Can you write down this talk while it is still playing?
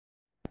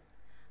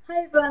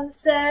Hi everyone,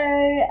 so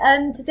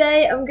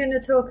today I'm going to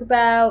talk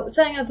about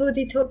something I've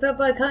already talked about,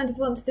 but I kind of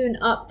want to do an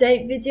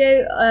update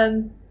video,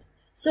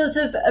 sort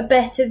of a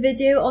better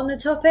video on the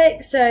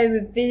topic, so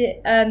with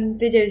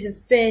videos of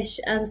fish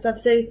and stuff,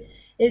 so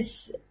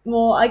it's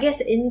more, I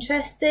guess,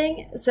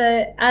 interesting,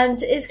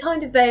 and it's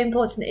kind of very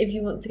important if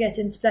you want to get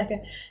into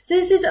Pleco. So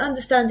this is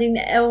understanding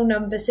the L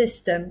number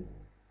system,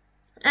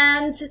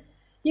 and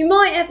you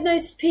might have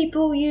noticed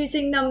people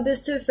using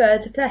numbers to refer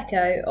to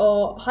Pleco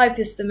or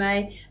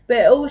hyperstome, but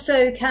it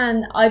also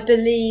can, I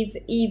believe,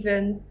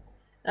 even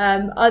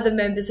other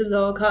members of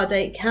Lower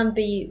Cardate can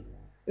be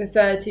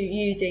referred to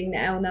using the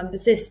L number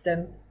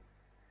system.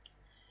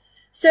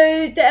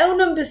 So the L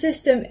number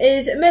system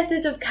is a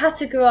method of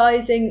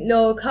categorising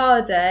Lower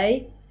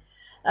Cardate.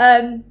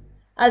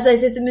 As I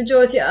said, the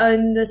majority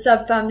own the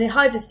subfamily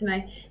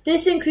Hyperstome.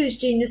 This includes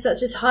genus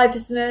such as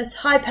Hyperstomus,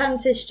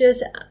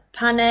 Hypancistrus,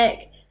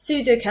 Panic,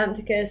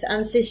 Pseudocanthicus,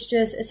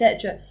 Ancistrus,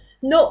 etc.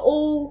 Not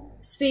all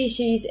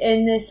species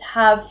in this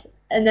have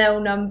an L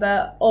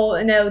number or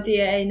an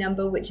LDA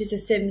number, which is a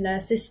similar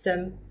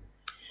system.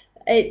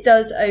 It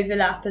does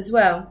overlap as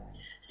well.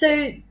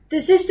 So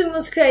the system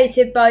was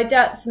created by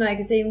Das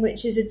magazine,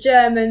 which is a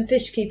German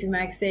fish keeping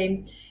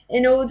magazine,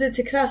 in order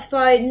to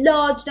classify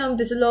large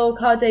numbers of Lower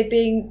Cardate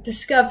being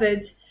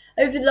discovered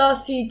over the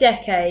last few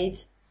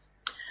decades.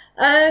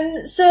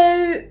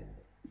 So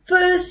for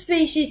a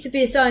species to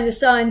be assigned a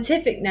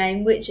scientific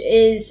name, which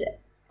is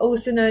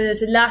also known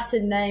as a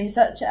Latin name,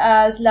 such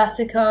as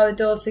Laticara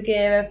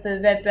dorsagira for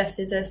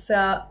red-breasted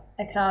acara,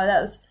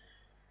 that was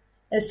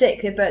a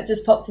cichlid, but it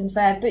just popped into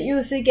my head. But you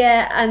also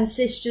get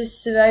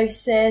Ancistrus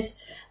cirrhosis,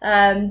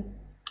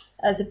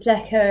 as a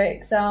Pleco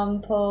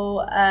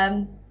example.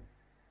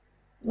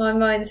 My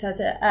mind's had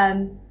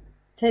a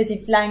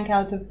totally blank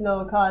out of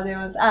Lower Cardate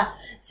ones.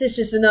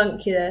 Cistrus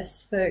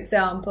ranunculus, for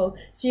example.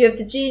 So you have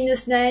the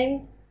genus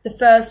name, the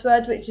first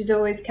word, which is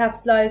always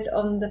capitalised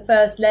on the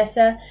first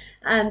letter,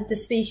 and the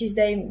species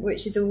name,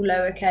 which is all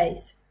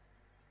lowercase.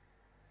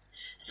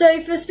 So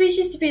for a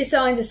species to be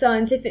assigned a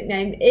scientific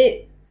name,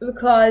 it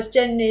requires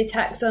generally a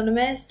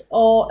taxonomist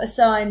or a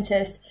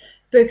scientist,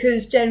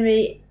 because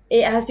generally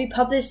it has to be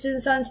published in a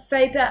scientific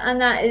paper, and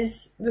that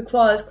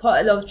requires quite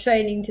a lot of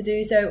training to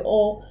do so,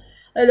 or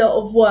a lot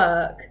of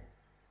work.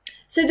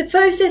 So the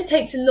process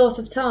takes a lot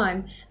of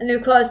time and it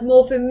requires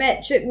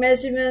morphometric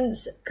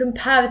measurements,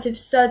 comparative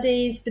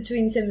studies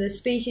between similar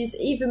species,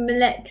 even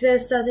molecular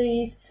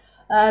studies,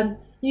 the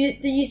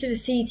use of a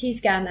CT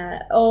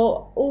scanner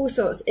or all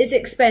sorts. It's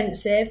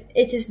expensive,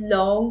 it is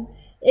long,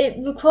 it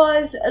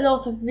requires a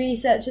lot of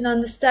research and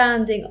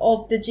understanding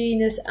of the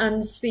genus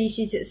and the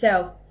species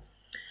itself.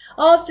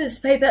 Afterwards,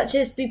 the paper actually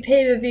has to be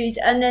peer reviewed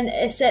and then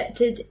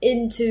accepted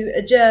into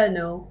a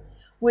journal,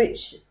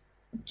 which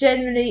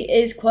generally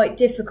is quite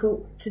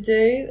difficult to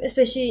do,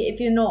 especially if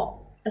you're not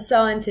a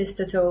scientist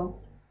at all.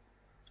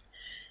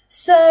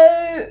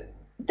 So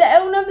the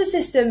L number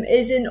system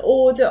is in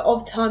order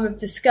of time of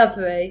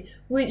discovery,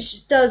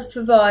 which does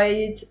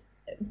provide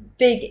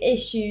big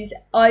issues,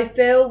 I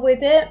feel,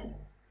 with it.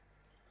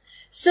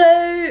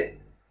 So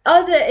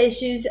other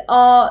issues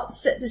are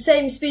the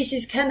same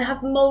species can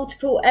have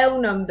multiple L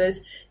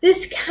numbers.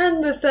 This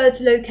can refer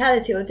to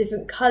locality or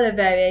different colour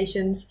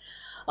variations.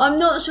 I'm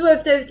not sure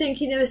if they were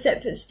thinking they were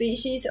separate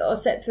species or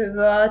separate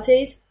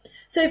varieties.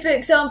 So for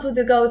example,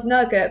 the gold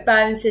nugget,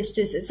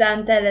 Barancistrus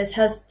xanthellus,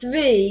 has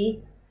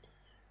three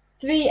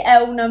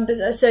L numbers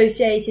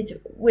associated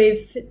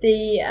with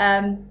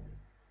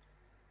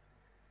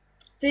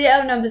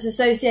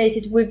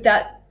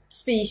that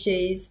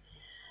species.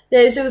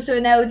 There's also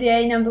an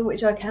LDA number,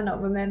 which I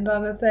cannot remember,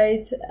 I'm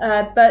afraid.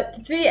 But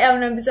the three L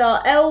numbers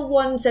are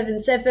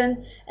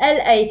L177,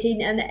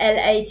 L18 and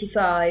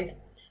L85.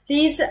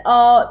 These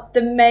are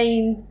the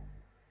main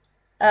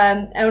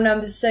L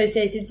numbers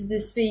associated with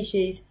this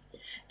species.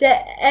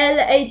 The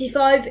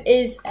L85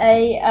 is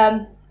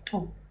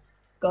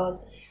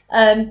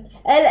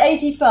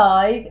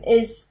L85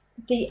 is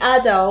the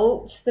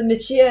adult, the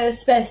mature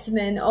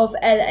specimen of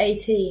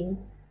L18.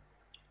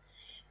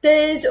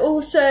 There's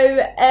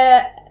also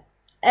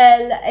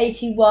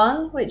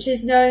L81, which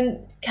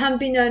can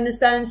be known as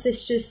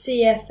Barancistrus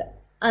CF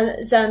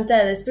and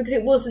xanthellus, because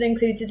it wasn't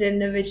included in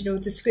the original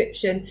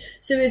description,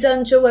 so it's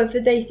unsure whether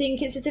they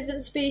think it's a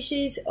different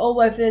species or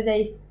whether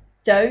they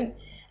don't.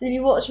 And if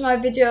you watch my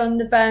video on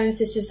the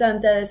Barancistrus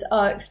xanthellus,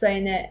 I'll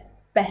explain it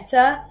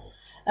better.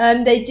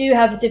 They do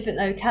have a different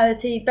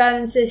locality.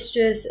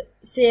 Barancistrus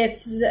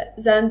CF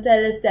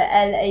xanthellus, the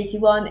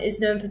L81, is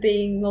known for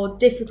being more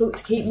difficult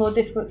to keep, more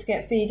difficult to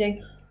get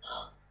feeding.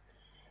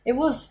 It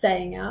was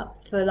staying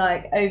up for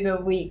like over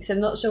a week, so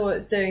I'm not sure what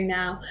it's doing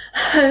now.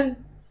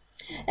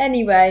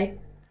 Anyway,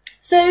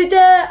 so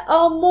there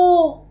are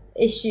more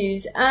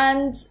issues,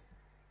 and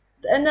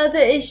another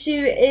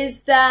issue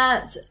is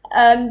that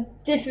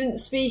different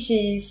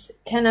species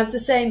can have the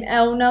same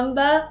L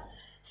number,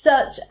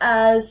 such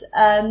as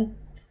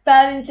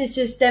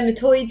Barancistrus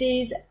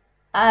dermatoides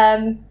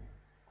and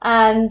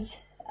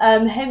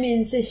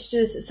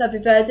Hemiancistrus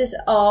subividus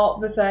are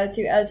referred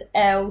to as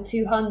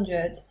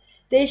L200.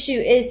 The issue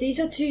is these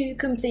are two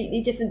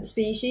completely different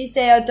species.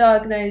 They are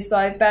diagnosed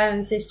by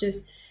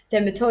Baron-Cistrus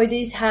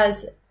dermatoides,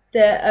 has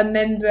a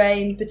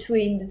membrane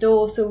between the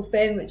dorsal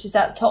fin, which is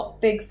that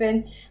top big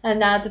fin, and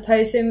the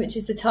adipose fin, which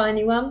is the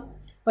tiny one.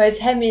 Whereas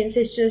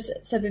Hemiancistrus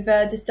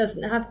subviridis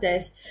doesn't have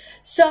this.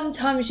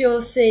 Sometimes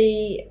you'll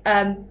see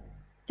the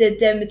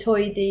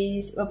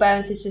dermatoides or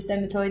Baron-Cistrus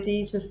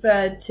dermatoides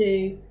referred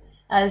to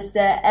as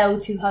the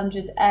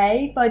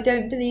L200A, but I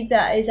don't believe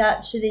that is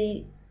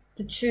actually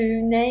the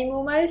true name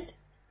almost.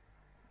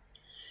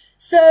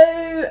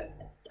 So,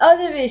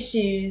 other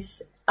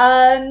issues.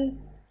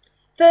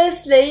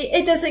 Firstly,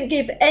 it doesn't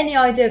give any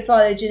idea of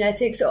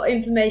phylogenetics or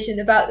information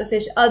about the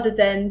fish other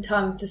than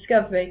time of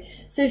discovery.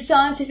 So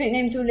scientific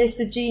names will list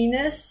the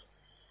genus,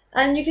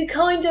 and you can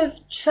kind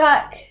of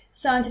track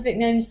scientific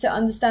names to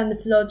understand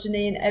the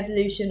phylogeny and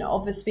evolution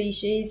of a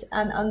species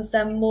and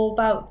understand more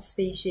about the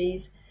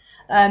species,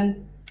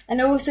 and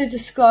also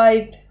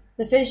describe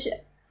the fish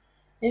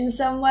in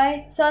some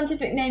way.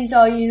 Scientific names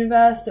are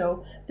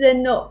universal, but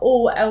then not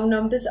all L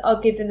numbers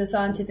are given a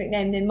scientific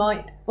name. They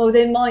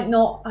might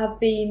not have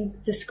been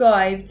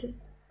described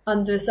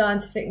under a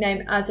scientific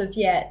name as of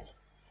yet,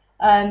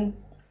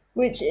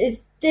 which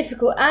is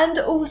difficult. And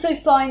also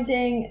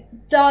finding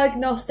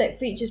diagnostic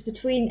features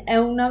between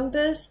L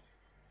numbers,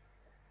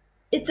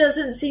 it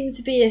doesn't seem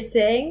to be a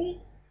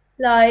thing,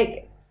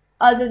 like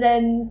other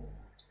than,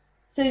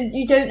 so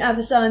you don't have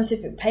a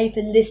scientific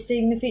paper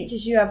listing the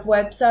features, you have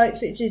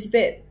websites, which is a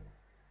bit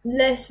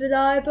less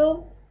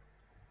reliable.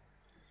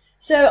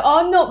 So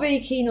I'm not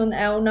really keen on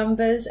L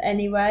numbers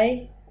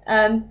anyway.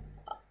 I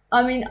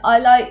mean, I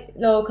like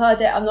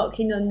Loricardate, I'm not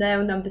keen on the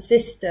L number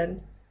system.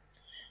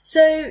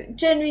 So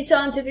generally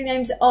scientific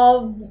names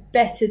are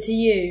better to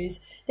use.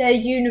 They're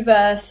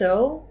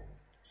universal.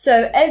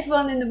 So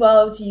everyone in the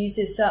world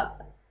uses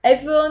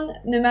everyone,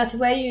 no matter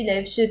where you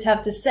live, should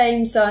have the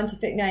same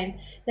scientific name.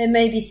 There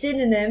may be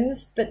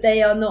synonyms, but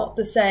they are not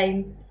the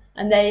same,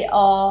 and they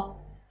are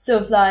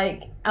sort of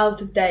like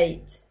out of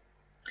date.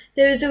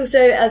 There is also,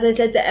 as I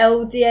said, the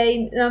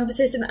LDA number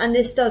system, and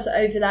this does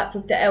overlap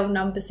with the L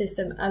number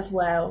system as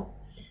well,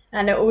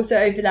 and it also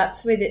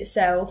overlaps with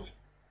itself.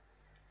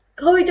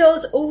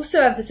 Corridors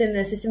also have a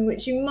similar system,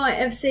 which you might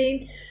have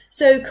seen.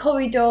 So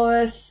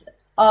Corridorus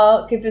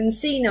are given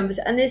C numbers,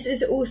 and this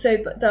is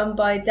also done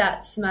by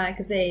DATS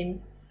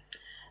magazine.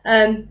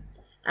 And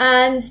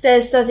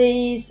there's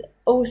studies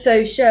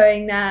also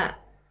showing that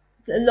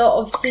a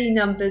lot of C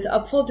numbers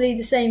are probably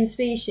the same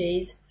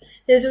species.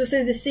 There's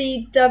also the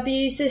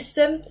CW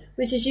system,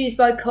 which is used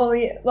by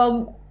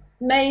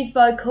made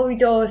by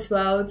Corridorus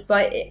World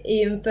by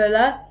Ian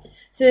Fuller.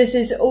 So this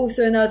is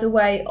also another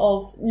way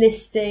of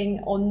listing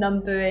or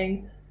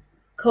numbering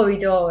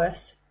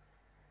Corridorus.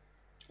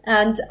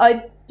 And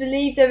I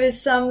believe there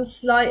is some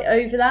slight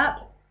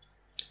overlap.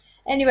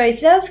 Anyway,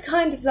 so that's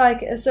kind of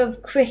like a sort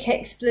of quick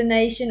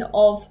explanation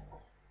of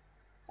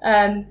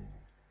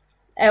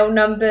L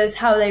numbers,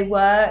 how they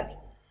work.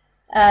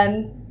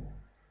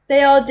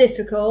 They are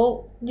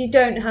difficult. You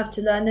don't have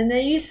to learn them. They're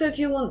useful if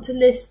you want to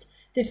list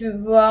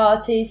different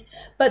varieties,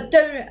 but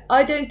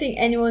I don't think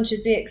anyone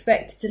should be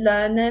expected to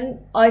learn them.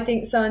 I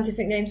think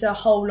scientific names are a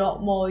whole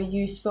lot more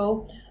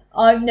useful.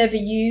 I've never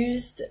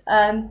used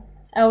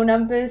L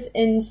numbers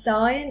in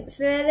science,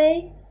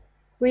 really.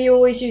 We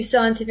always use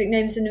scientific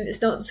names, and if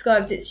it's not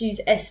described, it's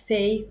use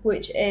SP,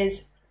 which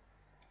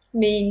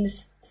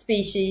means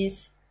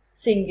species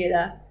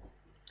singular.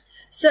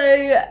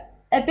 So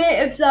a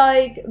bit of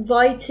like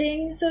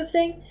writing sort of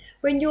thing.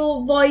 When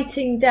you're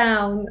writing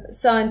down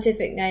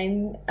scientific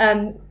name,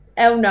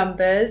 L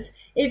numbers,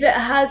 if it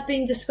has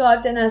been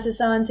described and has a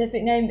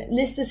scientific name,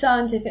 list the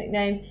scientific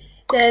name,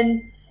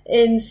 then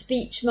in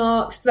speech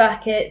marks,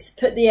 brackets,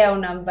 put the L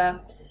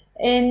number.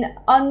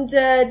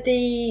 Under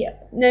the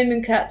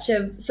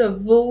nomenclature sort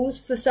of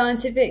rules for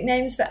scientific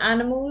names for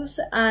animals,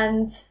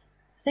 and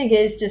I think it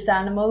is just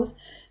animals,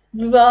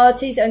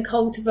 varieties and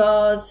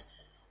cultivars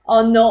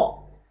are not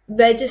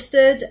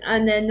registered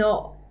and they're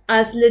not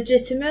as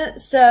legitimate,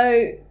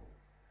 so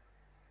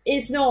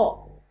it's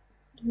not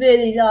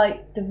really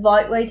like the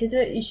right way to do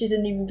it. You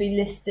shouldn't even be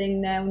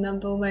listing their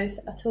number almost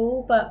at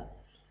all, but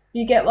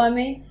you get what I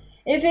mean.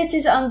 If it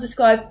is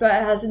undescribed but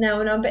it has an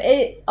L number,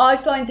 I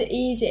find it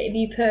easier if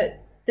you put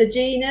the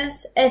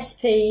genus,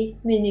 SP,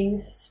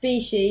 meaning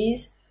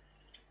species,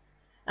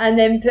 and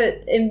then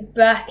put in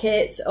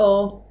brackets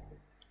or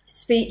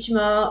speech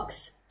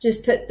marks,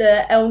 just put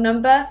the L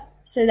number,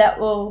 so that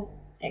will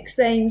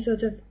explain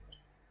sort of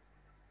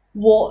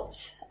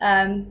what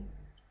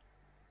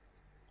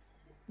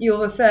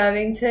you're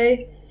referring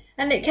to.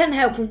 And it can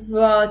help with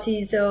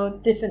varieties or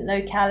different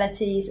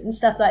localities and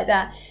stuff like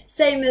that.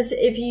 Same as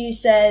if you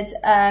said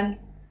there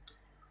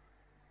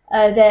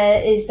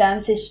is the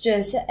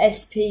Ancistrus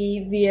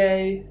SP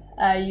Rio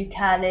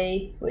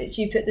Eucali, which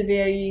you put the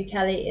Rio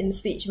Eucali in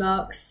speech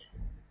marks.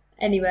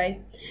 Anyway,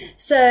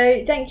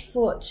 so thank you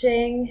for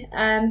watching.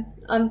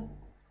 I'm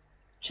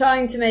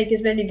trying to make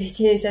as many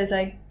videos as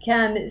I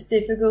can. It's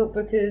difficult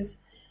because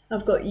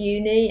I've got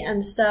uni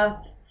and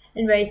stuff.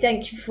 Anyway,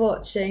 thank you for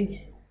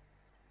watching.